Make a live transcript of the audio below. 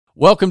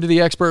Welcome to the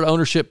Expert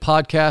Ownership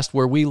Podcast,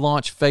 where we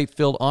launch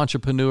faith-filled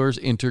entrepreneurs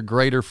into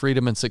greater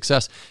freedom and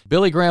success.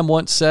 Billy Graham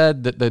once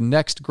said that the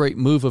next great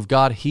move of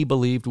God he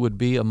believed would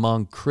be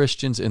among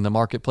Christians in the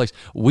marketplace.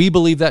 We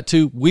believe that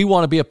too. We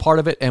want to be a part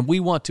of it, and we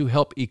want to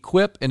help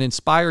equip and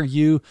inspire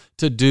you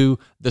to do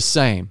the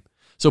same.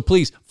 So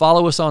please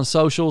follow us on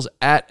socials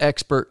at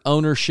Expert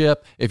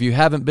Ownership. If you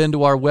haven't been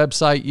to our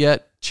website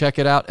yet, check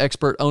it out,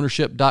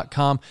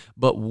 expertownership.com.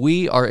 But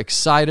we are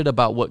excited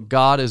about what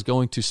God is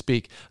going to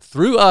speak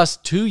through us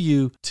to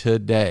you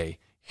today.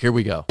 Here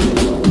we go.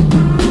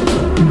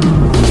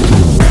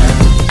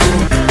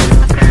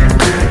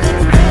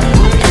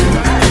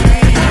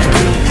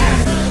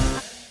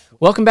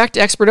 Welcome back to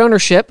Expert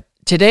Ownership.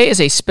 Today is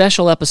a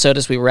special episode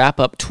as we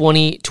wrap up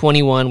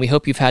 2021. We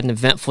hope you've had an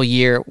eventful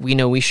year. We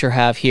know we sure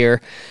have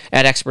here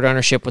at Expert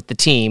Ownership with the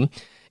team.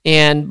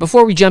 And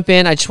before we jump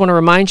in, I just want to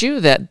remind you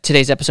that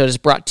today's episode is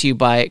brought to you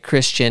by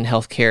Christian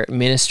Healthcare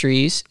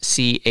Ministries,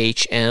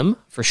 CHM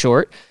for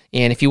short.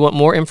 And if you want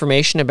more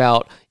information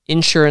about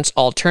insurance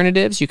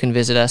alternatives, you can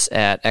visit us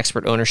at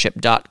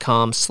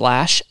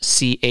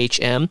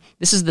expertownership.com/CHM.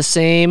 This is the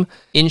same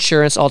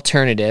insurance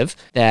alternative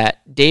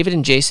that David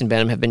and Jason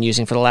Benham have been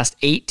using for the last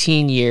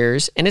 18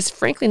 years. And it's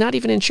frankly not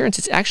even insurance.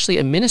 It's actually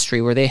a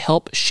ministry where they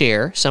help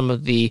share some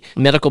of the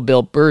medical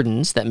bill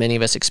burdens that many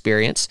of us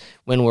experience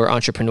when we're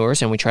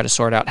entrepreneurs and we try to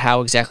sort out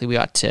how exactly we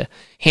ought to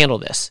handle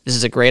this. This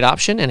is a great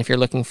option. And if you're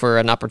looking for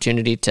an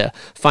opportunity to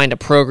find a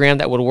program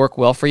that would work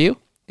well for you,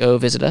 go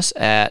visit us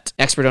at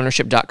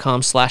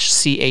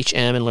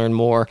expertownership.com/CHM and learn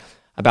more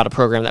about a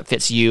program that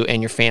fits you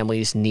and your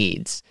family's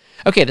needs.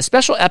 Okay, the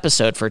special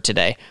episode for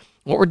today.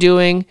 What we're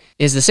doing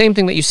is the same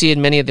thing that you see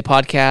in many of the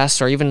podcasts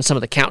or even some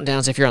of the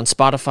countdowns if you're on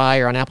Spotify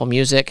or on Apple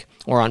Music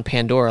or on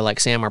Pandora like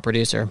Sam, our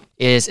producer,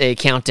 is a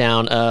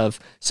countdown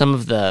of some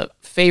of the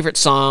favorite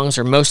songs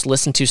or most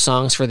listened to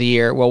songs for the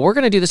year. Well, we're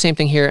going to do the same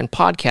thing here in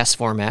podcast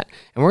format,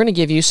 and we're going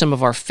to give you some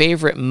of our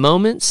favorite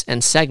moments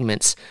and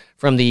segments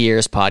from the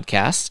year's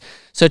podcasts.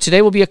 So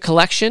today will be a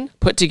collection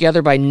put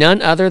together by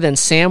none other than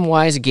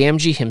Samwise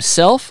Gamgee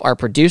himself, our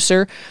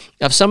producer,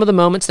 of some of the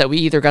moments that we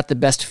either got the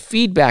best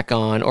feedback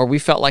on or we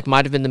felt like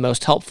might have been the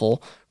most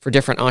helpful for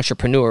different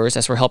entrepreneurs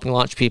as we're helping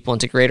launch people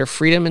into greater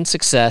freedom and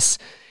success.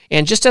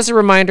 And just as a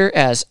reminder,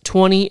 as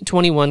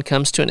 2021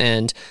 comes to an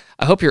end,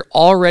 I hope you're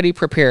already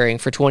preparing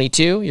for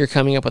 22. You're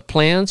coming up with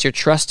plans, you're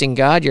trusting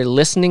God, you're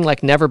listening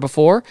like never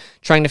before,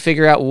 trying to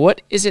figure out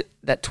what is it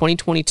that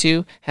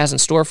 2022 has in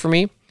store for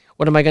me.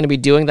 What am I going to be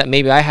doing that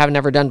maybe I have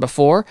never done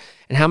before?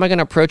 And how am I going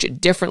to approach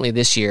it differently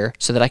this year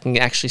so that I can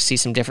actually see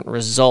some different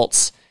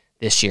results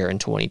this year in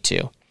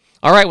 22?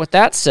 All right, with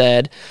that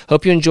said,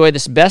 hope you enjoy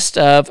this best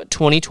of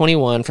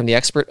 2021 from the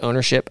Expert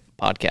Ownership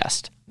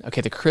Podcast. Okay,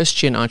 the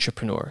Christian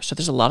entrepreneur. So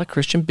there's a lot of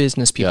Christian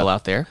business people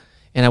out there,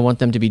 and I want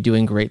them to be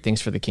doing great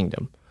things for the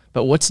kingdom.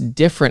 But what's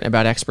different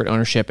about Expert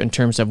Ownership in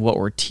terms of what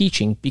we're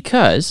teaching?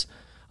 Because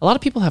a lot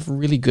of people have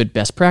really good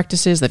best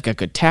practices, they've got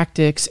good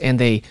tactics, and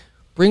they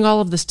bring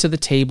all of this to the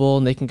table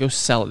and they can go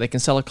sell it. They can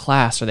sell a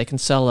class or they can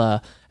sell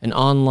an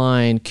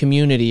online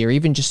community or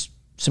even just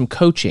some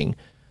coaching.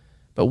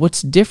 But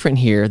what's different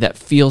here that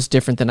feels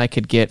different than I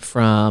could get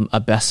from a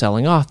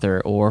best-selling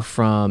author or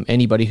from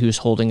anybody who's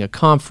holding a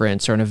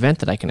conference or an event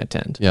that I can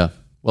attend? Yeah.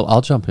 Well, I'll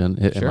jump in.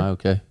 Sure. Am I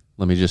okay?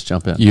 Let me just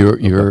jump in.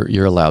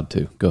 You're allowed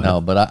to. Go ahead. No,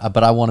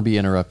 but I want to be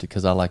interrupted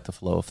because I like the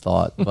flow of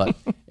thought. But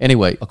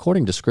anyway,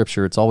 according to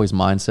Scripture, it's always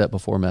mindset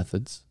before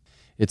methods.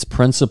 It's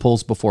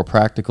principles before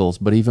practicals,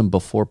 but even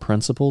before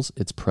principles,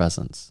 it's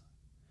presence.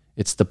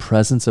 It's the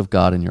presence of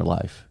God in your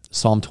life.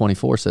 Psalm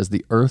 24 says,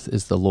 the earth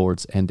is the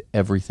Lord's and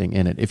everything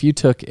in it. If you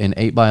took an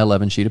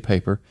 8x11 sheet of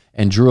paper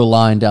and drew a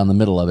line down the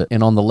middle of it,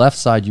 and on the left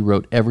side you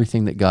wrote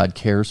everything that God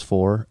cares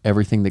for,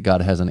 everything that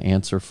God has an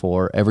answer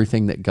for,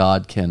 everything that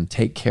God can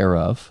take care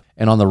of,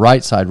 and on the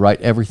right side write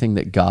everything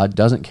that God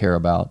doesn't care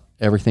about,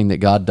 everything that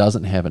God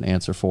doesn't have an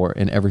answer for,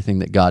 and everything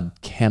that God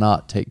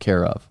cannot take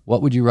care of,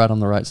 what would you write on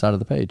the right side of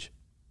the page?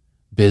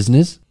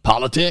 Business,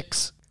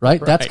 politics,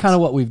 right? That's kind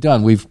of what we've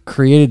done. We've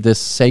created this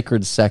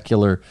sacred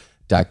secular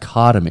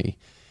dichotomy,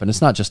 but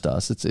it's not just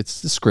us.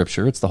 It's the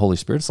Scripture. It's the Holy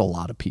Spirit. It's a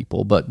lot of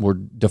people, but we're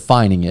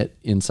defining it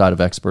inside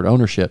of Expert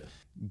Ownership.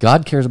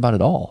 God cares about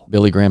it all.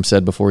 Billy Graham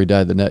said before he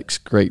died, the next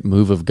great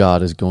move of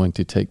God is going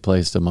to take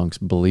place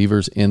amongst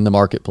believers in the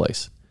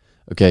marketplace.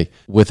 Okay,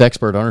 with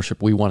Expert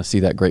Ownership, we want to see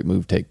that great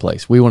move take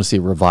place. We want to see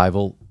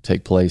revival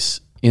take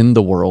place in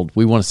the world.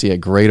 We want to see a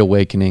great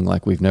awakening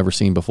like we've never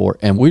seen before.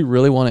 And we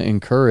really want to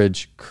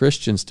encourage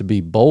Christians to be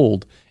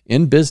bold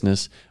in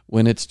business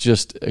when it's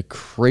just a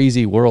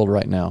crazy world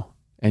right now.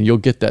 And you'll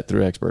get that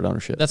through Expert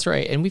Ownership. That's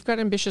right. And we've got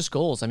ambitious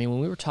goals. I mean, when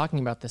we were talking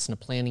about this in a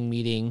planning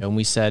meeting and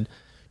we said,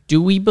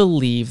 do we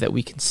believe that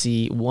we can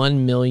see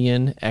 1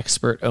 million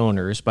expert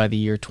owners by the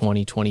year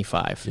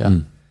 2025? Yeah.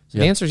 So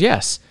the answer is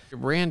yes. Your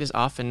brand is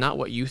often not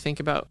what you think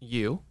about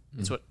you.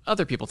 It's what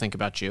other people think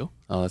about you.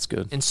 Oh, that's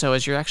good. And so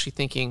as you're actually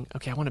thinking,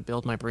 okay, I want to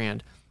build my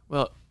brand,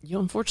 well, you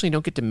unfortunately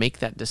don't get to make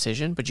that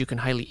decision, but you can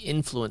highly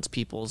influence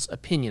people's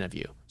opinion of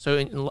you. So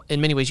in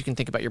many ways, you can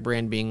think about your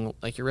brand being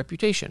like your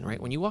reputation,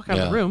 right? When you walk out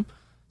of the room,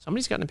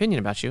 Somebody's got an opinion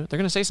about you. They're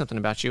going to say something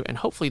about you, and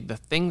hopefully the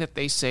thing that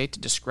they say to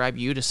describe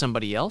you to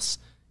somebody else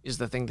is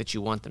the thing that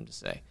you want them to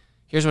say.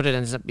 Here's what it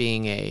ends up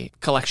being a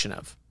collection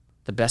of.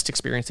 The best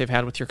experience they've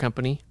had with your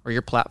company or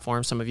your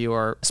platform. Some of you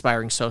are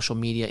aspiring social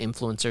media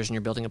influencers and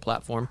you're building a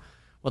platform.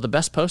 Well, the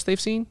best post they've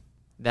seen,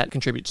 that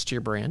contributes to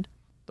your brand.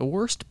 The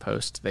worst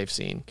post they've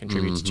seen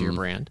contributes to your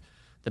brand.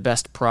 The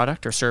best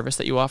product or service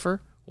that you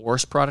offer,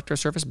 worst product or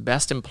service,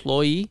 best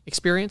employee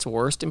experience,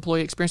 worst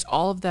employee experience,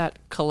 all of that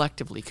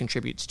collectively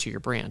contributes to your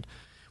brand.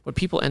 What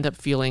people end up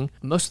feeling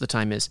most of the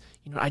time is,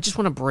 I just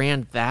want to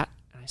brand that.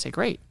 And I say,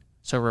 great.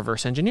 So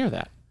reverse engineer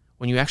that.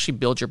 When you actually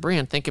build your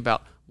brand, think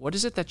about what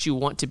is it that you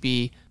want to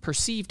be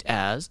perceived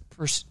as,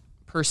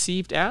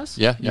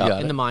 Yeah, you got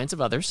in it. the minds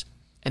of others,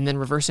 and then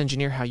reverse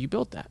engineer how you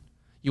build that.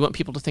 You want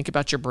people to think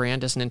about your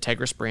brand as an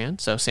integrous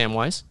brand. So Sam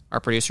Weiss, our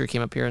producer,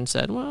 came up here and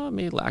said, well, it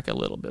may lack a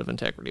little bit of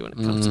integrity when it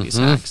comes to these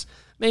hacks.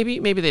 Maybe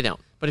they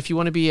don't. But if you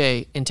want to be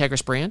a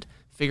integrous brand,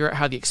 figure out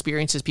how the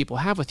experiences people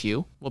have with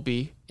you will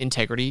be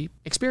integrity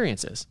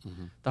experiences.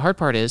 The hard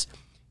part is,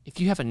 if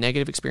you have a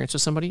negative experience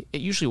with somebody, it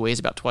usually weighs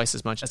about twice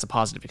as much as a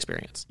positive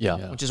experience.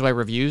 Yeah. Which is why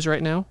reviews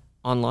right now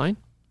online,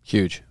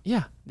 Huge.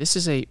 yeah, this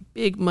is a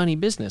big money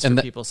business for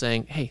people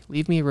saying, hey,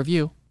 leave me a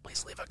review.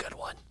 Please leave a good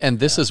one. And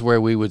this is where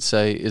we would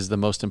say is the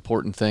most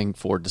important thing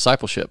for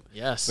discipleship.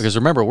 Yes. Because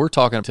remember, we're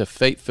talking to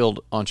faith-filled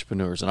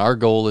entrepreneurs, and our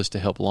goal is to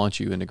help launch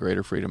you into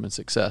greater freedom and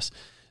success.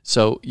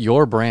 So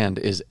your brand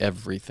is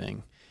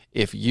everything.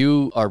 If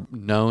you are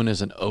known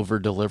as an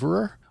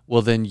over-deliverer,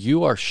 well, then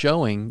you are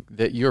showing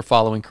that you're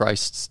following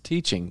Christ's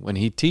teaching. When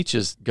he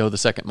teaches, go the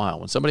second mile.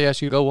 When somebody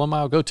asks you to go 1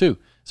 mile, go 2.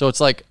 So it's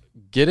like,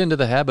 get into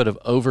the habit of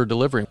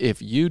over-delivering.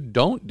 If you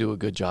don't do a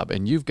good job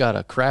and you've got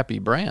a crappy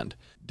brand,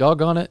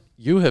 doggone it,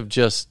 you have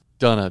just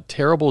done a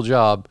terrible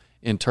job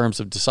in terms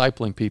of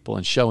discipling people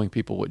and showing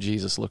people what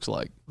Jesus looks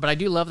like. But I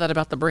do love that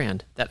about the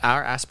brand, that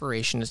our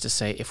aspiration is to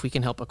say, if we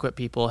can help equip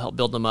people, help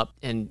build them up,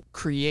 and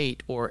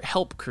create or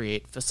help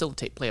create,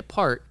 facilitate, play a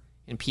part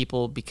in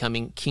people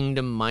becoming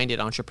kingdom-minded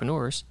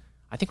entrepreneurs,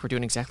 I think we're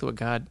doing exactly what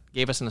God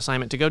gave us an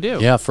assignment to go do.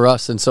 Yeah, for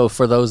us. And so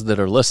for those that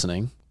are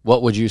listening,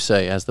 what would you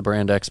say as the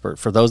brand expert?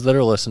 For those that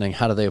are listening,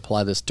 how do they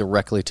apply this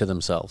directly to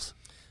themselves?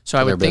 So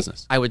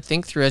I would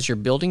think through, as you're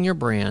building your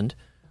brand,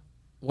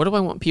 what do I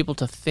want people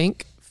to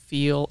think,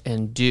 feel,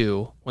 and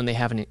do when they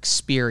have an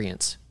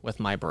experience with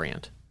my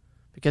brand?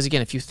 Because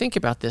again, if you think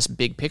about this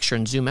big picture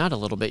and zoom out a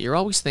little bit, you're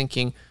always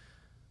thinking,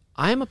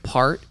 I'm a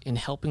part in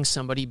helping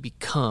somebody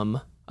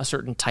become a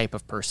certain type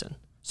of person.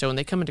 So when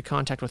they come into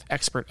contact with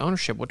expert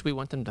ownership, what do we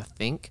want them to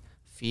think,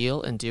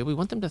 feel, and do? We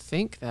want them to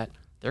think that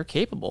they're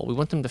capable. We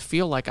want them to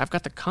feel like, I've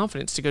got the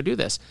confidence to go do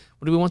this.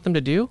 What do we want them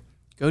to do?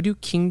 Go do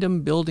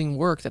kingdom building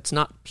work that's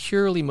not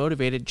purely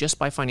motivated just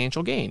by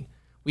financial gain.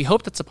 We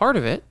hope that's a part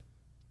of it,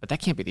 but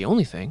that can't be the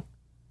only thing.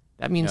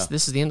 That means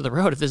this is the end of the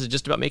road if this is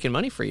just about making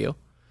money for you.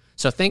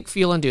 So think,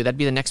 feel, and do. That'd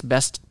be the next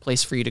best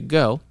place for you to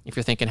go if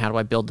you're thinking, how do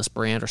I build this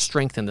brand or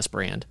strengthen this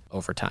brand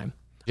over time?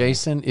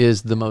 Jason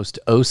is the most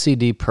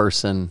OCD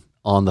person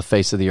on the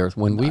face of the earth.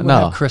 When we would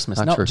have Christmas,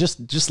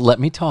 just let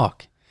me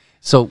talk.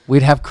 So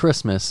we'd have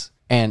Christmas,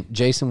 and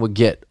Jason would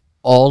get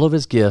all of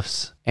his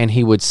gifts, and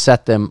he would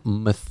set them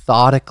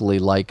methodically,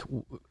 like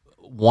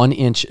 1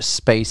 inch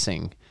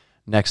spacing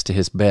next to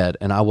his bed,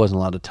 and I wasn't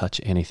allowed to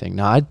touch anything.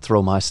 Now, I'd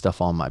throw my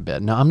stuff on my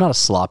bed. Now, I'm not a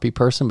sloppy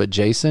person, but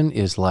Jason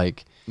is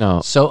like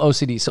so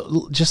OCD.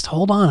 So just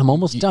hold on, I'm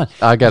almost done.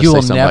 I got to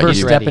say something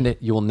about you.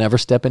 You will never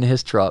step into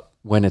his truck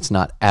when it's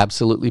not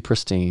absolutely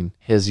pristine.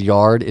 His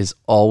yard is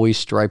always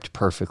striped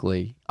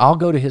perfectly. I'll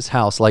go to his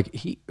house. Like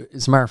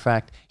as a matter of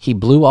fact, he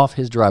blew off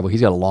his driveway.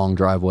 He's got a long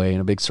driveway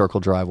and a big circle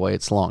driveway.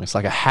 It's long. It's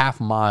like a half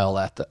mile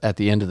at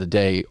the end of the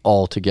day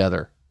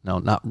altogether. No,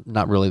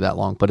 not really that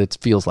long, but it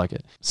feels like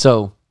it.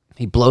 So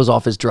he blows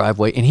off his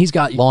driveway, and he's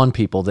got lawn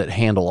people that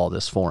handle all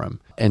this for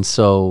him. And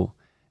so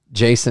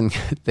Jason,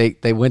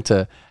 they went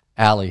to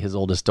Allie, his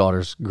oldest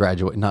daughter's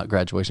not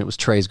graduation, it was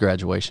Trey's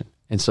graduation.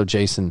 And so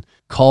Jason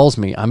calls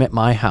me. I'm at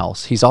my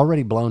house. He's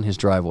already blown his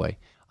driveway.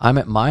 I'm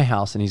at my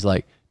house, and he's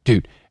like,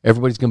 dude,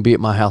 everybody's going to be at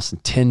my house in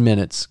 10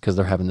 minutes because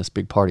they're having this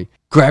big party.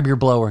 Grab your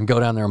blower and go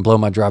down there and blow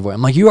my driveway.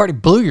 I'm like, you already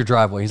blew your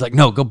driveway. He's like,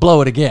 no, go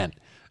blow it again.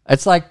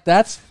 It's like,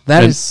 that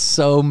is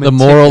so meticulous.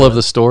 The moral of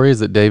the story is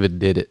that David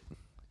did it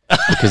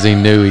because he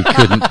knew he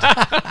couldn't.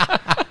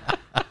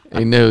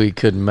 He knew he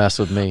couldn't mess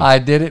with me. I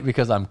did it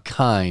because I'm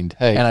kind,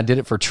 and I did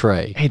it for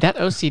Trey. Hey, that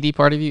OCD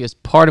part of you is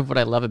part of what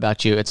I love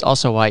about you. It's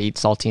also why I eat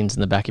saltines in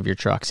the back of your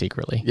truck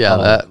secretly.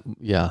 Yeah,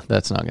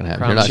 that's not going to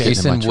happen. Crumbs. You're not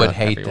Jason getting in my would truck.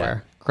 hate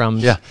Everywhere. that.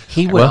 Crumbs. Yeah,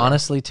 he would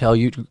honestly tell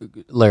you,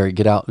 Larry,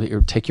 get out,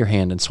 or take your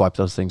hand and swipe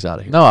those things out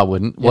of here. No, I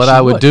wouldn't. Yes, What you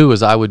I would would. do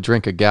is I would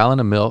drink a gallon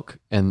of milk,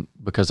 and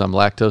because I'm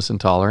lactose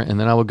intolerant, and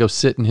then I would go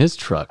sit in his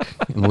truck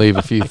and leave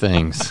a few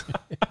things.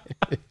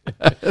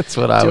 That's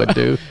what I would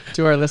do.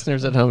 To our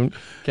listeners at home,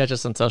 catch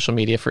us on social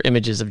media for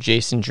images of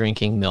Jason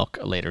drinking milk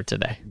later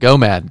today. Go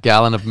mad.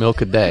 Gallon of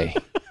milk a day.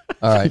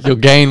 All right. You'll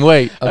gain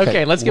weight.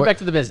 Okay, let's get back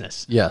to the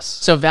business. Yes.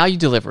 So value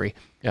delivery.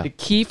 Yeah. The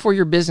key for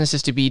your business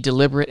is to be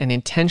deliberate and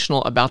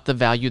intentional about the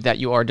value that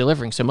you are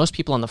delivering. So most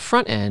people on the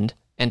front end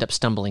end up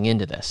stumbling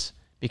into this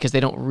because they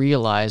don't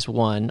realize,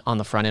 one, on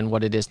the front end,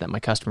 what it is that my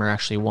customer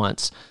actually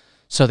wants.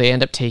 So they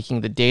end up taking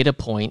the data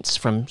points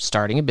from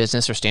starting a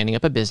business or standing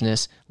up a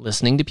business,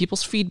 listening to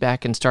people's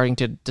feedback, and starting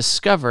to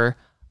discover,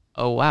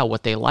 oh, wow,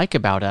 what they like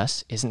about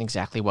us isn't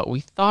exactly what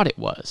we thought it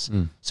was.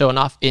 So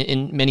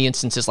in many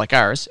instances like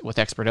ours with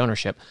Expert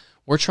Ownership,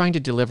 we're trying to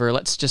deliver,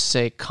 let's just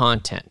say,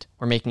 content.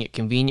 We're making it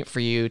convenient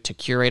for you to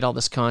curate all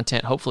this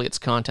content. Hopefully it's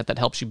content that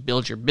helps you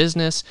build your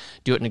business,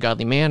 do it in a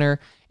godly manner,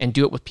 and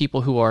do it with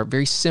people who are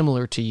very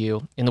similar to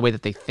you in the way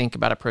that they think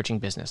about approaching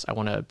business. I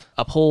want to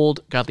uphold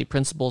godly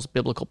principles,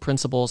 biblical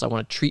principles. I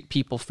want to treat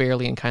people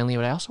fairly and kindly,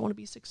 but I also want to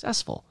be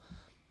successful.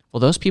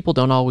 Well, those people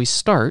don't always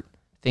start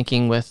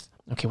thinking with,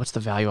 okay, what's the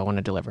value I want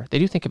to deliver? They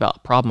do think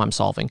about problem I'm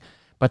solving,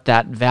 but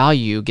that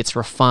value gets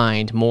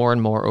refined more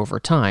and more over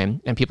time,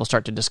 and people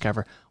start to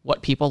discover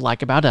what people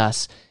like about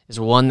us is,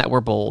 one, that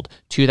we're bold,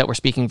 two, that we're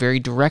speaking very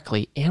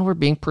directly, and we're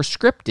being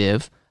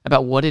prescriptive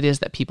about what it is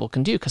that people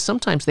can do, because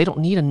sometimes they don't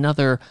need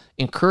another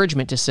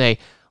encouragement to say,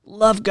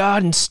 love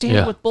God and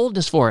stand with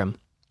boldness for him.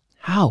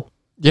 How?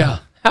 Yeah.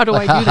 How do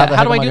I do that?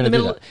 How do I do it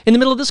in the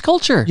middle of this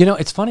culture? You know,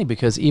 it's funny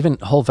because even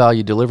whole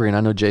value delivery, and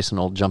I know Jason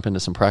will jump into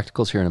some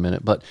practicals here in a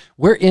minute, but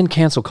we're in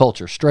cancel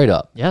culture, straight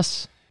up.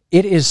 Yes.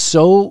 It is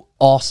so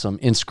awesome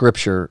in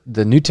Scripture.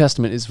 The New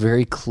Testament is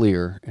very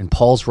clear in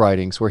Paul's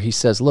writings where he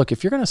says, look,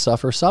 if you're going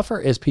to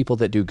suffer as people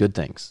that do good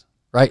things,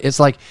 right?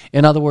 It's like,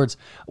 in other words,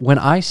 when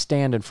I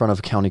stand in front of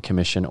a county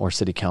commission or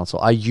city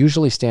council, I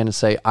usually stand and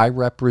say, I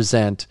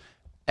represent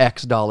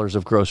X dollars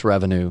of gross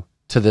revenue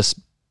to this,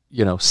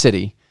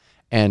 city,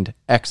 and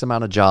X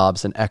amount of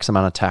jobs and X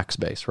amount of tax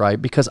base,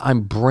 right? Because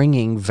I'm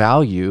bringing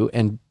value.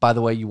 And by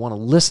the way, you want to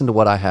listen to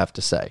what I have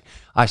to say.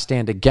 I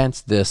stand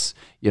against this,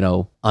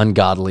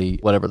 ungodly,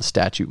 whatever the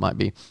statute might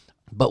be.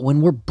 But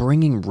when we're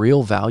bringing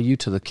real value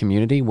to the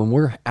community, when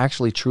we're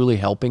actually truly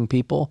helping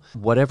people,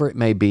 whatever it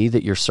may be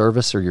that your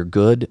service or your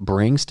good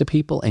brings to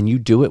people, and you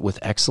do it with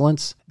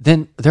excellence,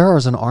 then there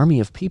is an army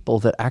of people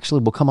that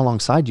actually will come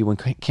alongside you when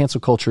cancel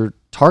culture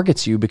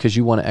targets you because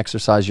you want to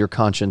exercise your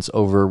conscience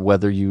over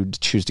whether you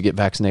choose to get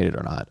vaccinated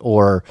or not,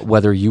 or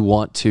whether you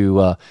want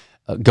to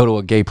go to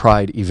a gay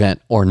pride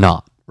event or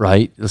not.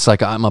 Right? It's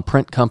like I'm a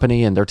print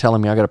company and they're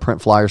telling me I got to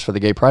print flyers for the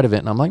gay pride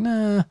event. And I'm like,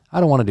 nah,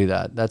 I don't want to do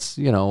that. That's,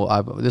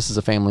 this is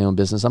a family owned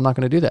business. I'm not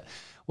going to do that.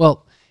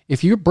 Well,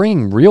 if you're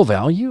bringing real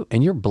value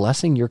and you're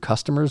blessing your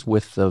customers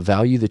with the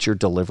value that you're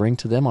delivering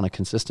to them on a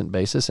consistent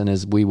basis, and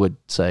as we would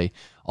say,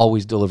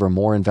 always deliver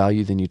more in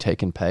value than you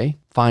take in pay,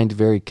 find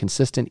very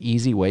consistent,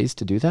 easy ways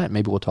to do that.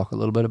 Maybe we'll talk a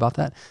little bit about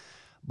that.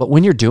 But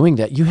when you're doing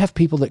that, you have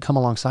people that come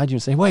alongside you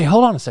and say, wait,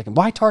 hold on a second.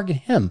 Why target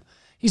him?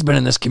 He's been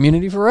in this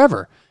community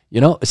forever.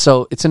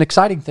 So it's an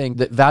exciting thing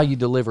that value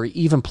delivery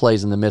even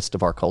plays in the midst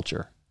of our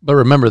culture. But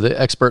remember, the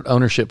expert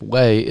ownership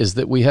way is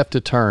that we have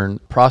to turn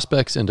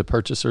prospects into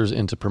purchasers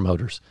into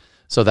promoters.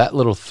 So that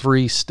little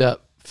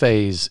 3-step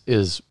phase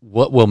is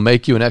what will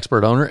make you an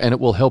expert owner, and it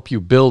will help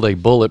you build a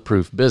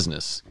bulletproof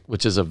business,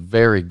 which is a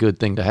very good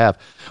thing to have,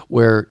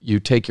 where you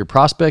take your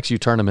prospects, you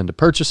turn them into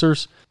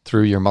purchasers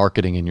through your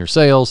marketing and your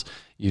sales.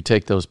 You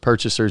take those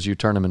purchasers, you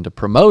turn them into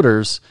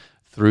promoters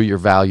through your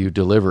value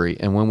delivery.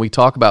 And when we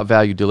talk about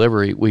value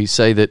delivery, we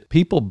say that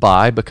people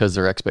buy because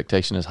their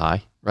expectation is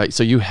high, right?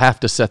 So you have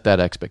to set that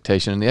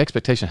expectation, and the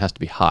expectation has to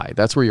be high.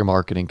 That's where your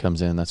marketing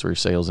comes in. That's where your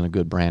sales and a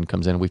good brand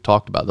comes in. We've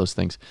talked about those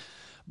things.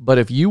 But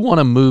if you want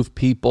to move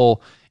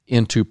people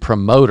into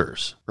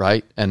promoters,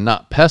 right, and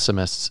not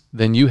pessimists,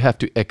 then you have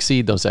to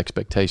exceed those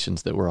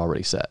expectations that were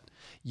already set.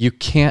 You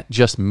can't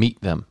just meet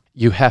them.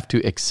 You have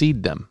to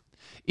exceed them.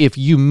 If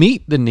you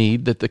meet the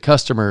need that the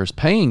customer is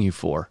paying you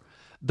for,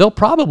 they'll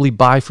probably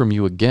buy from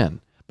you again,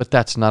 but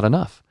that's not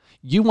enough.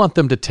 You want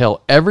them to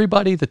tell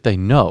everybody that they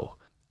know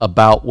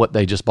about what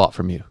they just bought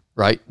from you,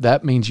 right?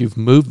 That means you've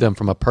moved them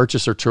from a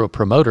purchaser to a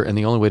promoter, and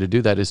the only way to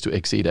do that is to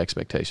exceed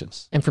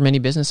expectations. And for many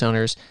business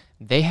owners,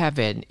 they have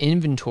an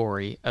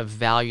inventory of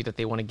value that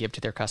they want to give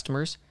to their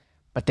customers,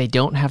 but they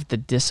don't have the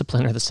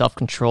discipline or the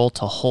self-control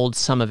to hold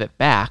some of it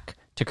back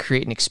to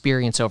create an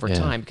experience over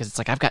time, because it's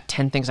like, I've got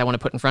 10 things I want to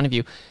put in front of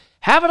you.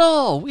 Have it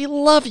all. We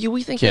love you.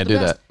 We think you're the best.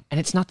 Can't do that. And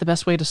it's not the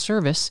best way to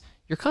service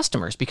your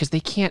customers because they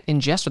can't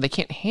ingest or they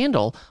can't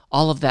handle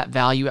all of that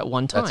value at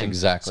one time. That's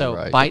exactly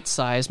right. So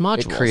bite-sized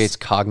modules. It creates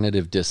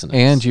cognitive dissonance.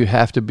 And you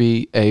have to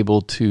be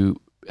able to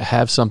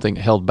have something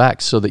held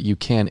back so that you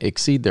can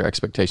exceed their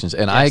expectations.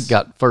 And I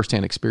got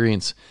firsthand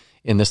experience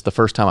in this the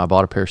first time I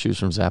bought a pair of shoes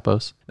from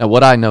Zappos. Now,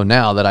 what I know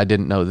now that I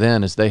didn't know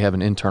then is they have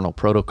an internal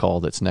protocol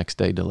that's next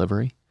day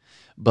delivery.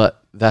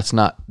 But that's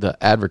not the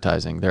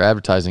advertising. Their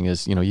advertising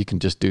is, you can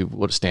just do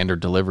what a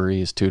standard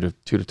delivery is, 2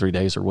 to 3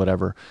 days or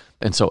whatever.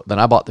 And so then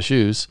I bought the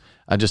shoes.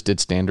 I just did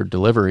standard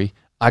delivery.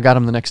 I got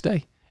them the next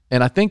day.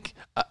 And I think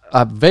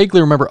I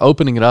vaguely remember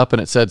opening it up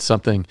and it said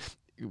something,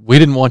 we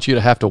didn't want you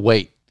to have to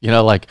wait.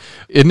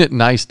 Isn't it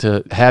nice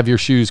to have your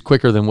shoes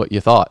quicker than what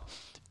you thought?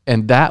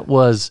 And that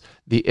was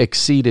the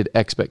exceeded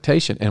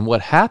expectation. And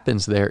what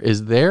happens there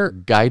is they're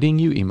guiding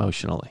you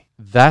emotionally.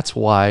 That's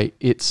why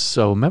it's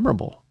so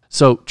memorable.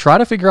 So try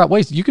to figure out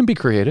ways. You can be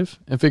creative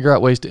and figure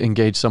out ways to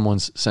engage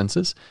someone's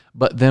senses.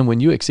 But then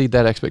when you exceed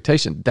that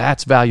expectation,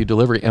 that's value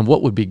delivery. And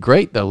what would be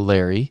great, though,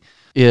 Larry,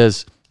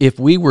 is if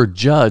we were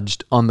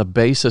judged on the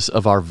basis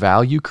of our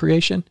value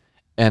creation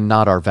and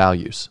not our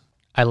values.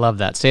 I love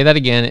that. Say that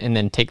again and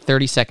then take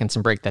 30 seconds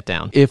and break that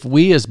down. If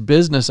we as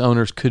business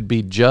owners could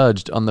be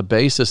judged on the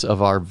basis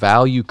of our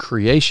value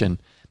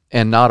creation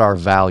and not our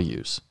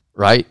values,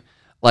 right?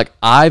 Like,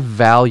 I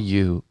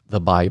value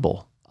the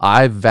Bible.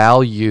 I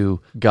value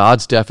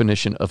God's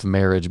definition of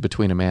marriage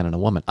between a man and a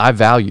woman. I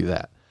value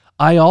that.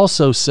 I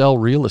also sell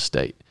real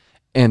estate.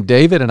 And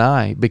David and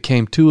I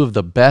became two of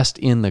the best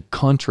in the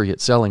country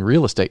at selling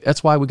real estate.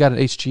 That's why we got an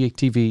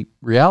HGTV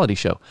reality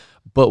show.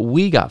 But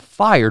we got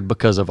fired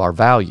because of our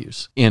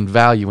values in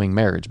valuing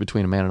marriage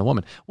between a man and a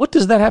woman. What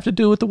does that have to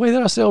do with the way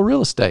that I sell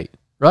real estate,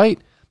 right?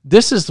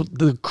 This is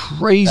the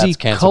crazy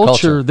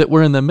culture that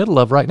we're in the middle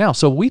of right now.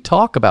 So we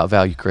talk about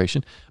value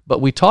creation, but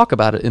we talk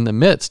about it in the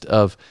midst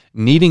of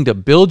needing to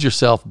build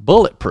yourself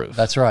bulletproof.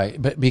 That's right.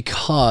 But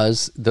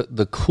because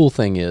the cool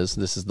thing is,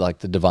 this is like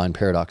the divine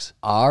paradox,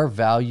 our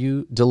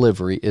value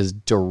delivery is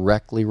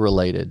directly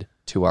related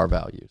to our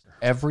values.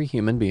 Every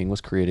human being was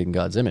created in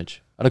God's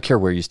image. I don't care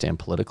where you stand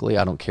politically.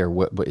 I don't care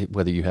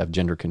whether you have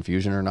gender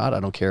confusion or not. I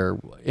don't care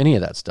any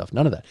of that stuff.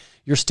 None of that.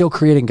 You're still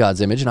creating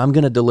God's image, and I'm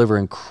going to deliver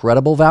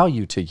incredible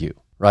value to you,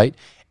 right?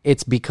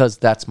 It's because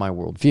that's my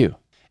worldview.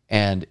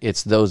 And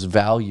it's those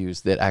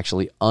values that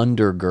actually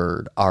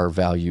undergird our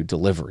value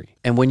delivery.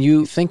 And when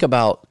you think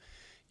about,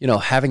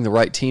 having the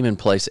right team in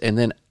place and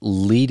then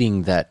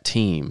leading that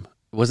team,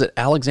 was it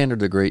Alexander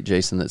the Great,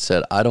 Jason, that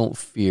said, I don't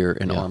fear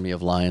an army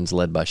of lions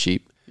led by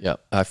sheep? Yeah,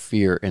 I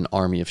fear an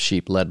army of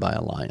sheep led by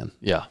a lion.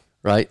 Yeah.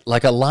 Right?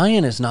 Like, a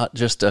lion is not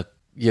just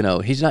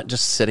he's not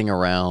just sitting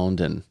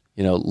around and,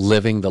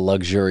 living the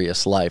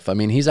luxurious life. I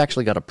mean, he's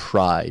actually got a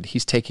pride.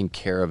 He's taking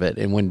care of it.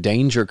 And when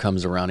danger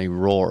comes around, he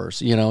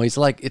roars.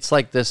 It's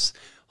like this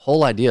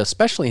whole idea,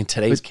 especially in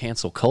today's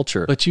cancel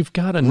culture. But you've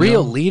got to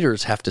real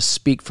leaders have to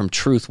speak from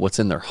truth, what's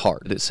in their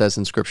heart. It says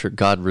in Scripture,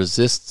 God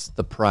resists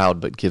the proud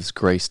but gives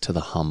grace to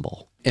the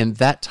humble. And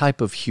that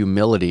type of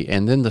humility,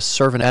 and then the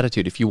servant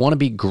attitude. If you want to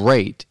be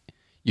great,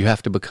 you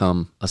have to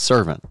become a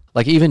servant.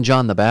 Like, even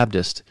John the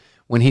Baptist,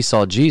 when he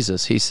saw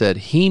Jesus, he said,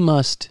 he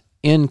must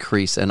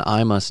increase and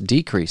I must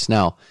decrease.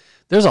 Now,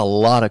 there's a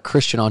lot of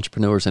Christian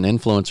entrepreneurs and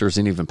influencers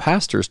and even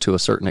pastors to a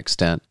certain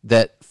extent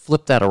that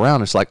flip that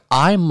around. It's like,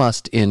 I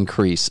must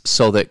increase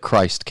so that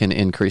Christ can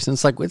increase. And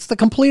it's like, it's the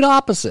complete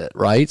opposite,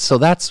 right? So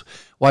that's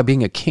why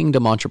being a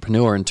kingdom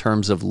entrepreneur in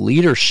terms of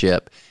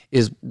leadership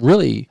is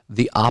really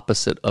the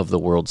opposite of the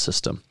world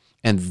system.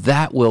 And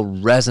that will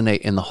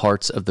resonate in the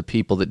hearts of the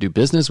people that do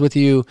business with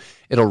you.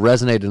 It'll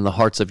resonate in the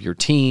hearts of your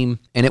team,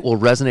 and it will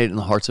resonate in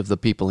the hearts of the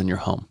people in your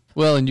home.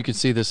 Well, and you can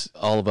see this,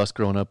 all of us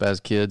growing up as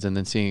kids and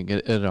then seeing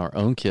it in our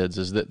own kids,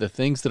 is that the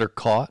things that are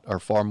caught are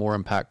far more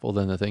impactful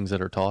than the things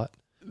that are taught.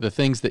 The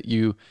things that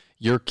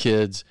your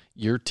kids,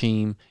 your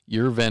team,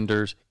 your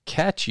vendors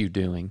catch you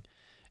doing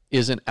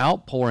is an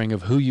outpouring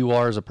of who you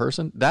are as a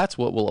person. That's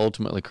what will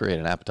ultimately create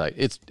an appetite.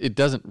 It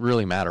doesn't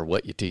really matter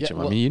what you teach them.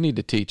 I mean, you need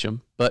to teach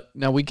them. But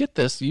now we get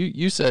this.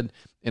 You said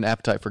an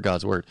appetite for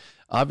God's word.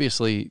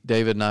 Obviously,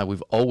 David and I,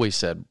 we've always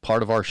said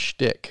part of our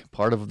shtick,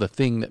 part of the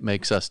thing that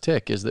makes us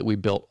tick is that we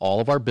built all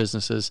of our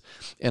businesses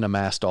and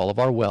amassed all of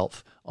our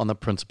wealth on the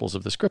principles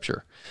of the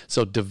Scripture.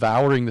 So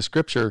devouring the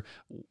Scripture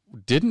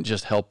didn't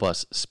just help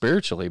us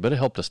spiritually, but it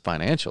helped us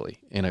financially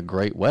in a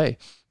great way.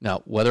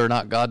 Now, whether or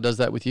not God does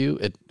that with you,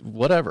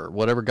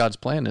 whatever God's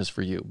plan is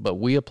for you, but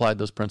we applied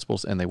those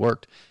principles and they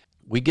worked.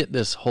 We get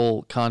this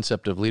whole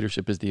concept of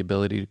leadership is the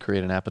ability to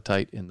create an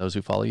appetite in those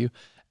who follow you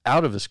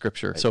out of the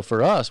Scripture. So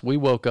for us, we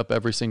woke up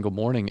every single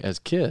morning as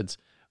kids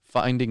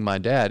finding my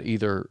dad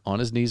either on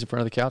his knees in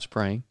front of the couch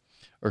praying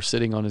or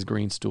sitting on his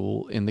green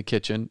stool in the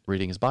kitchen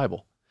reading his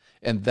Bible.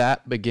 And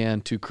that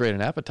began to create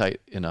an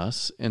appetite in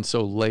us. And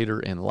so later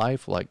in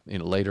life,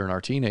 later in our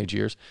teenage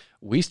years,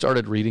 we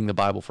started reading the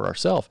Bible for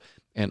ourselves.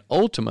 And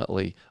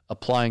ultimately,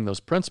 applying those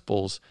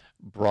principles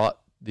brought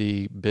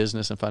the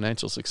business and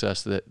financial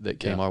success that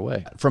came our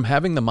way. From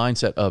having the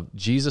mindset of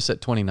Jesus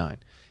at 29,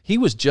 he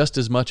was just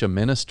as much a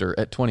minister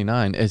at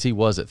 29 as he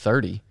was at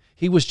 30.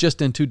 He was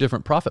just in two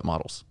different profit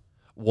models.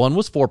 One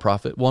was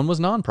for-profit, one was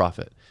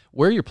non-profit.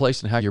 Where you're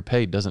placed and how you're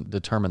paid doesn't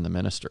determine the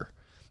minister.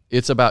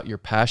 It's about your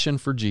passion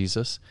for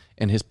Jesus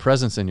and his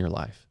presence in your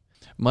life.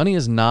 Money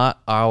is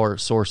not our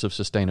source of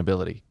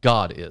sustainability.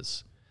 God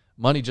is.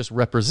 Money just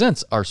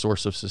represents our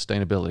source of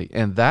sustainability.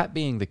 And that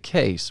being the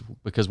case,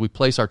 because we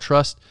place our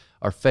trust,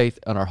 our faith,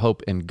 and our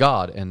hope in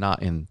God and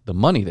not in the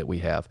money that we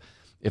have,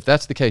 if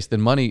that's the case,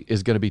 then money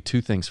is going to be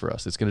two things for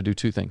us. It's going to do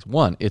two things.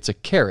 One, it's a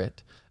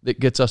carrot that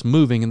gets us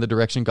moving in the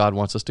direction God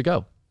wants us to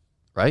go,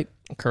 right?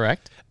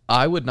 Correct.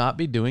 I would not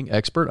be doing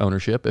expert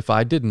ownership if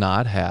I did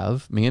not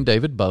have, me and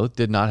David both,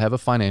 did not have a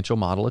financial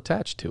model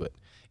attached to it.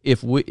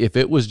 If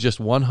it was just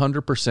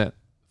 100%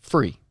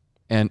 free,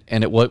 and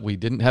we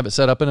didn't have it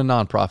set up in a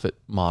nonprofit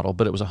model,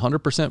 but it was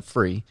 100%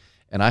 free,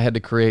 and I had to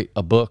create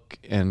a book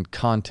and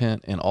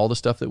content and all the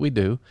stuff that we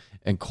do,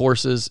 and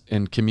courses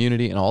and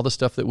community and all the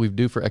stuff that we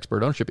do for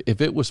expert ownership,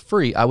 if it was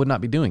free, I would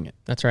not be doing it.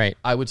 That's right.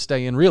 I would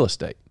stay in real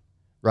estate,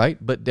 right?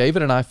 But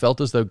David and I felt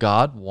as though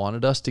God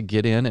wanted us to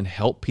get in and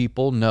help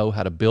people know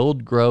how to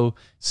build, grow,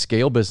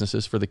 scale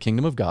businesses for the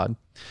kingdom of God.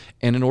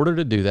 And in order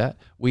to do that,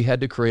 we had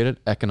to create an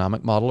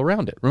economic model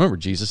around it. Remember,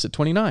 Jesus at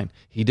 29,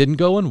 he didn't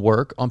go and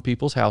work on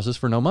people's houses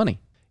for no money.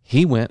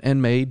 He went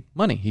and made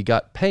money. He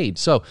got paid.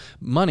 So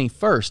money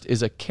first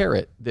is a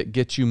carrot that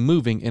gets you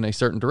moving in a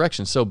certain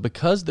direction. So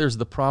because there's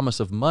the promise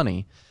of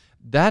money,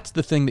 that's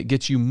the thing that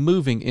gets you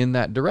moving in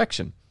that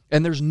direction.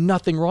 And there's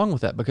nothing wrong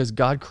with that because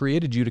God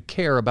created you to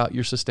care about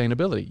your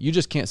sustainability. You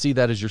just can't see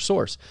that as your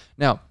source.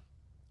 Now,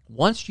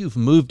 once you've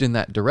moved in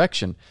that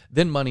direction,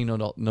 then money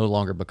no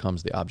longer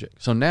becomes the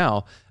object. So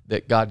now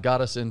that God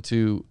got us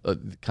into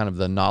kind of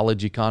the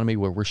knowledge economy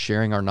where we're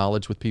sharing our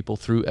knowledge with people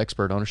through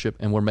expert ownership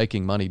and we're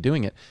making money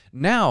doing it,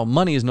 now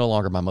money is no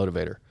longer my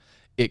motivator.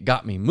 It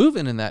got me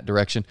moving in that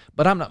direction,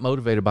 but I'm not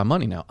motivated by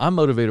money now. I'm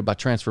motivated by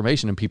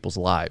transformation in people's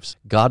lives.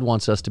 God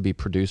wants us to be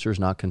producers,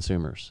 not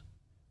consumers.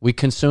 We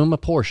consume a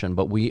portion,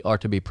 but we are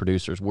to be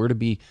producers. We're to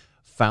be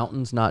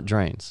fountains, not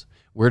drains.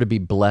 We're to be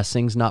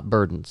blessings, not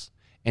burdens.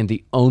 And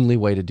the only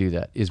way to do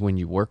that is when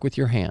you work with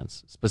your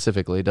hands.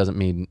 Specifically, it doesn't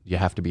mean you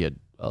have to be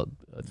a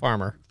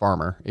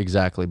farmer,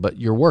 exactly, but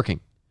you're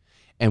working.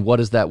 And what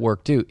does that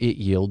work do? It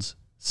yields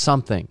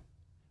something.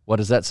 What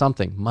is that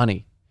something?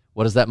 Money.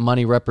 What does that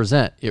money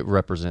represent? It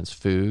represents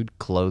food,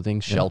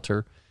 clothing,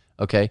 shelter.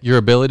 Okay. Your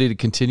ability to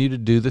continue to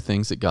do the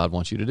things that God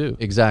wants you to do.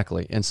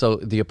 Exactly. And so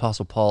the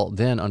Apostle Paul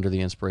then, under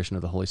the inspiration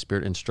of the Holy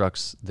Spirit,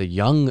 instructs the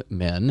young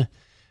men,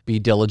 be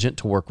diligent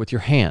to work with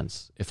your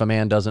hands. If a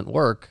man doesn't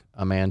work,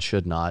 a man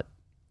should not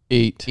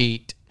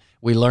eat.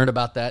 We learned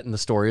about that in the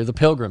story of the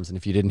Pilgrims. And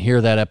if you didn't hear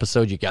that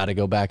episode, you got to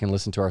go back and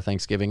listen to our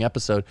Thanksgiving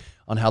episode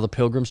on how the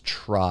Pilgrims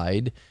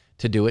tried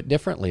to do it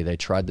differently. They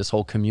tried this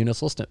whole communal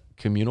system.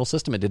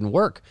 It didn't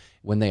work.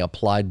 When they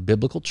applied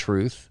biblical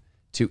truth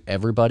to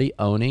everybody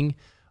owning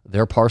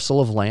their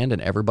parcel of land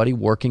and everybody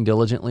working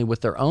diligently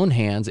with their own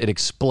hands, it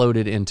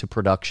exploded into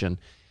production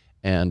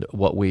and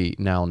what we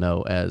now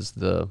know as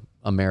the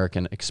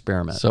American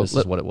experiment. So this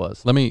is what it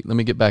was. Let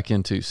me get back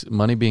into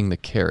money being the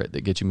carrot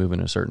that gets you moving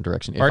in a certain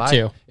direction. Part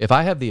two. If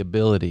I have the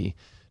ability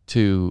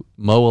to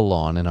mow a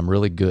lawn and I'm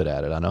really good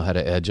at it, I know how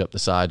to edge up the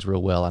sides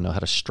real well, I know how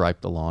to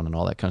stripe the lawn and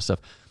all that kind of stuff,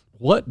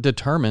 what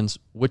determines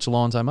which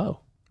lawns I mow,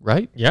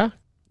 right? Yeah.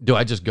 Do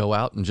I just go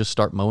out and just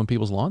start mowing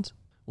people's lawns?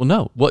 Well,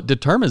 no. What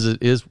determines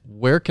it is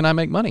where can I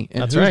make money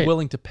and That's who's right.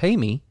 willing to pay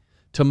me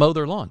to mow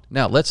their lawn.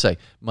 Now, let's say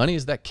money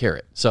is that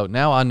carrot. So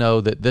now I know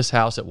that this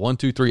house at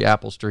 123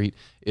 Apple Street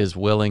is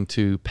willing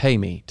to pay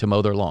me to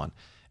mow their lawn.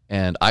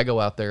 And I go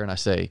out there and I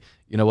say,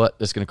 you know what,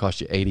 this is going to cost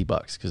you $80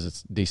 because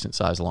it's a decent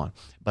sized lawn.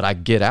 But I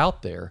get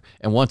out there,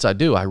 and once I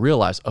do, I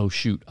realize, oh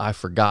shoot, I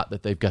forgot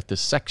that they've got this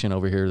section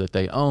over here that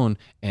they own,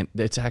 and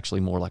it's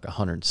actually more like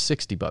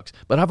 $160.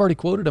 But I've already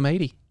quoted them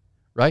 80.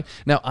 Right?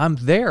 Now, I'm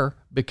there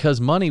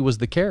because money was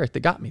the carrot that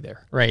got me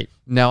there. Right.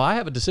 Now, I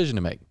have a decision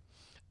to make.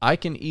 I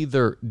can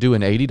either do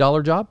an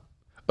 $80 job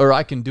or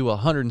I can do a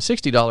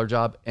 $160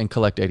 job and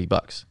collect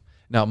 $80.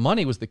 Now,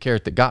 money was the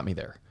carrot that got me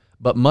there,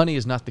 but money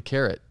is not the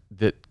carrot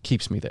that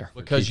keeps me there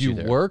because you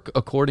work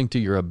according to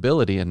your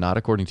ability and not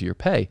according to your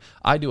pay.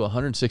 I do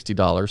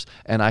 $160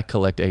 and I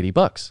collect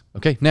 $80.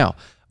 Okay. Now,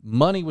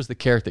 money was the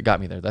carrot that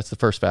got me there. That's the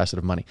first facet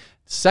of money.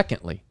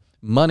 Secondly,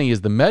 money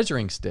is the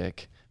measuring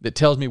stick that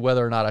tells me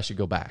whether or not I should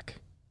go back.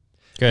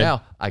 Good.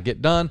 Now, I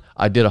get done.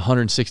 I did a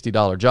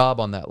 $160 job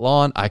on that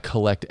lawn. I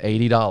collect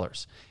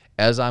 $80.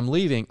 As I'm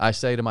leaving, I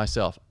say to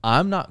myself,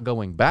 I'm not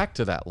going back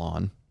to that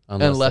lawn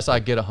unless I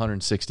get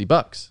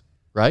 $160,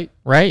 right?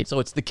 Right. So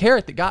it's the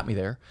carrot that got me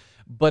there,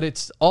 but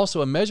it's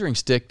also a measuring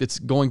stick that's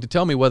going to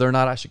tell me whether or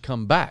not I should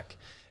come back.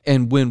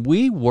 And when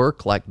we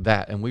work like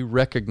that and we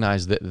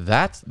recognize that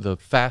that's the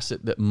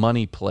facet that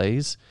money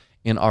plays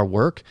in our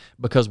work,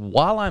 because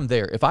while I'm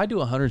there, if I do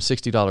a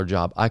 $160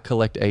 job, I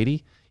collect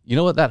 $80, you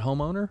know what, that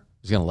homeowner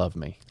is going to love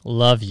me.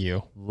 Love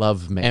you.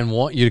 Love me. And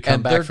want you to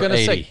come back for they're going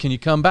to 80. say, can you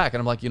come back? And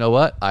I'm like, you know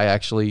what? I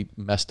actually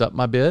messed up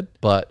my bid,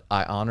 but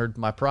I honored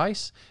my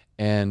price.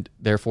 And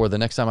therefore, the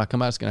next time I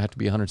come out, it's going to have to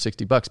be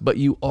 $160. But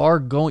you are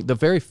going, the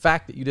very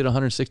fact that you did a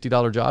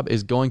 $160 job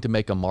is going to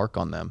make a mark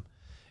on them.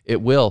 It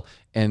will.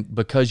 And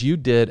because you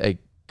did a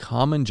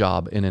common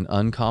job in an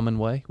uncommon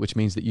way, which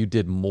means that you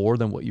did more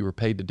than what you were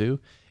paid to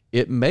do,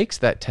 it makes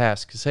that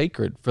task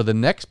sacred for the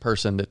next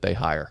person that they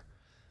hire.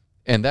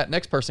 And that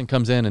next person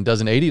comes in and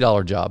does an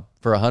 $80 job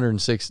for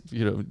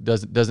 $106,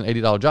 does an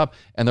 $80 job.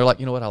 And they're like,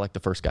 you know what? I like the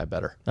first guy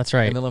better. That's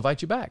right. And they'll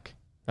invite you back.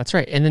 That's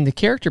right. And then the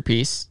character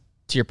piece,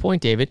 to your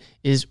point, David,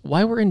 is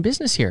why we're in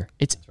business here.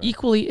 It's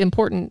equally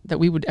important that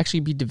we would actually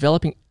be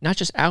developing not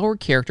just our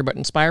character, but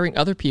inspiring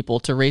other people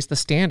to raise the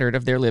standard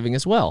of their living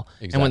as well.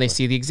 Exactly. And when they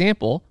see the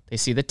example, they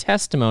see the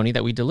testimony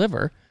that we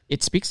deliver,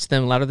 it speaks to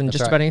them louder than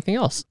just about anything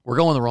else. We're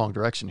going the wrong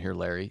direction here,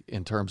 Larry,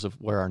 in terms of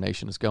where our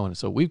nation is going.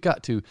 So we've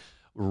got to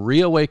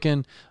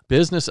reawaken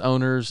business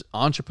owners,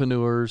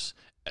 entrepreneurs,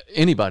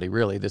 anybody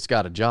really that's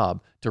got a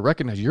job to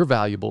recognize you're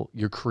valuable.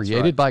 You're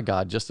created by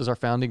God, just as our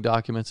founding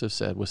documents have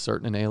said, with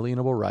certain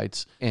inalienable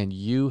rights, and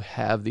you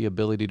have the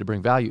ability to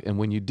bring value. And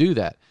when you do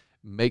that,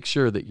 make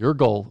sure that your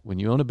goal when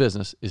you own a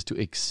business is to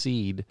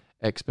exceed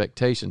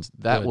expectations.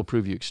 That will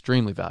prove you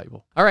extremely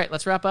valuable. All right,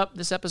 let's wrap up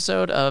this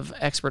episode of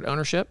Expert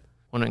Ownership.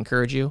 I want to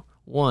encourage you,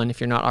 one, if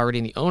you're not already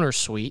in the Owner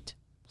Suite,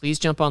 please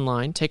jump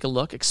online, take a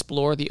look,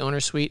 explore the Owner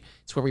Suite.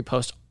 It's where we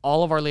post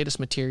all of our latest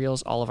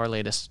materials, all of our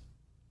latest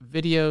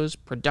videos,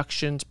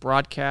 productions,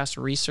 broadcasts,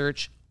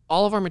 research.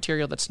 All of our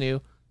material that's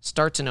new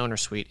starts in Owner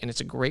Suite, and it's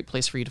a great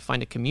place for you to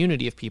find a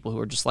community of people who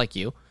are just like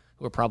you,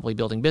 who are probably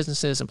building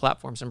businesses and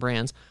platforms and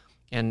brands,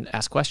 and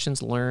ask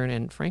questions, learn,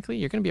 and frankly,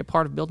 you're going to be a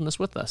part of building this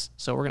with us.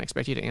 So we're going to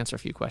expect you to answer a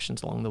few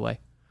questions along the way.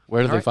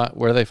 Where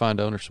do they find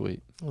Owner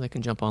Suite? Well, they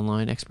can jump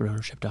online,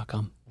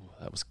 expertownership.com.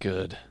 That was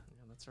good.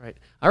 Yeah, that's right.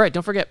 All right,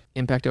 don't forget,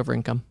 impact over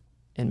income,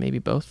 and maybe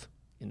both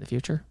in the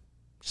future.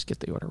 Just get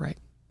the order right.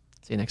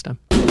 See you next time.